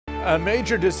A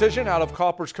major decision out of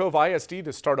Copperas Cove ISD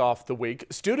to start off the week.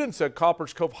 Students at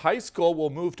Copperas Cove High School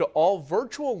will move to all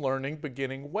virtual learning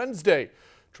beginning Wednesday.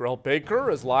 Terrell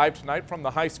Baker is live tonight from the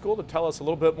high school to tell us a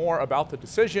little bit more about the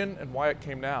decision and why it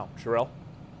came now. Terrell?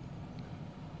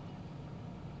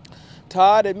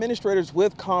 Todd, administrators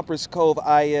with Copperas Cove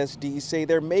ISD say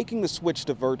they're making the switch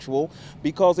to virtual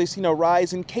because they've seen a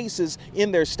rise in cases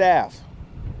in their staff.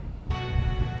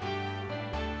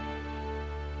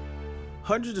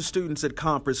 Hundreds of students at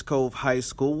Copperas Cove High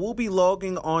School will be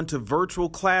logging on to virtual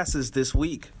classes this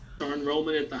week. Our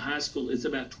enrollment at the high school is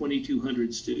about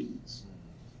 2,200 students.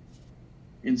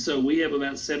 And so we have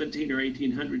about 1,700 or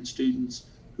 1,800 students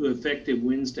who effective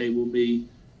Wednesday will be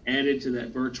added to that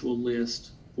virtual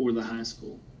list for the high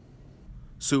school.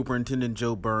 Superintendent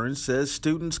Joe Burns says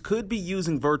students could be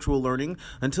using virtual learning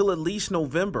until at least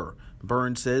November.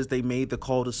 Burns says they made the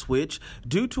call to switch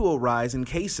due to a rise in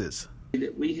cases.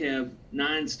 That we have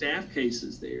 9 staff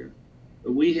cases there,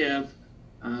 but we have,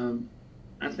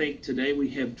 I think today we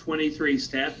have 23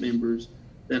 staff members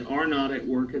that are not at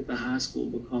work at the high school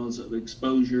because of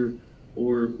exposure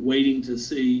or waiting to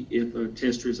see if a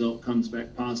test result comes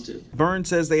back positive. Burns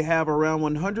says they have around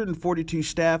 142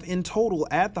 staff in total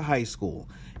at the high school,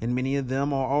 and many of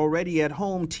them are already at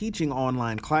home teaching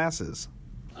online classes.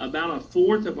 About a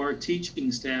fourth of our teaching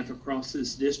staff across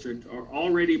this district are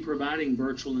already providing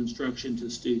virtual instruction to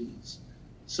students.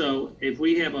 So if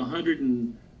we have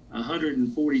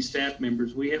 140 staff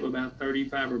members, we have about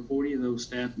 35 or 40 of those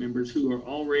staff members who are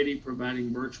already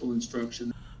providing virtual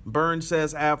instruction. Burns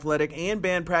says athletic and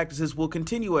band practices will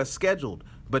continue as scheduled,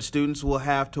 but students will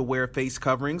have to wear face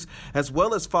coverings as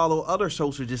well as follow other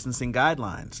social distancing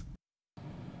guidelines.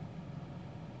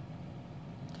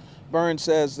 Burns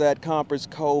says that Copperas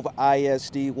Cove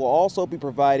ISD will also be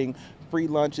providing free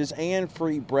lunches and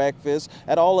free breakfast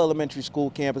at all elementary school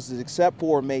campuses except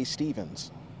for May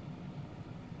Stevens.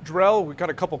 Terrell, we've got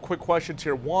a couple quick questions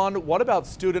here. One, what about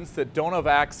students that don't have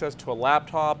access to a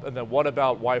laptop? And then what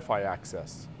about Wi-Fi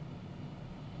access?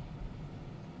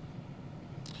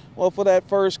 Well, for that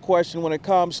first question, when it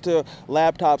comes to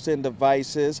laptops and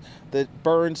devices,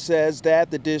 Burns says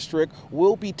that the district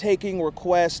will be taking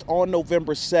requests on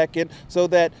November 2nd so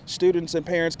that students and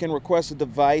parents can request a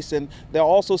device, and they'll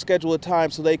also schedule a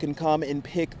time so they can come and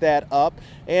pick that up.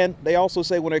 And they also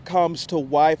say when it comes to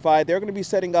Wi-Fi, they're going to be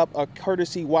setting up a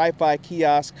courtesy Wi-Fi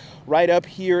kiosk right up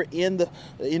here in the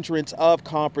entrance of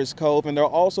Copperas Cove, and they're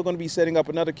also going to be setting up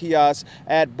another kiosk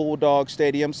at Bulldog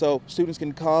Stadium so students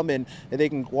can come and they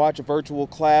can watch a virtual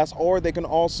class, or they can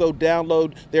also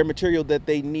download their material that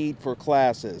they need for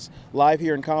classes. Live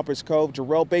here in Copperas Cove,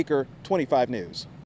 Terrell Baker, 25 News.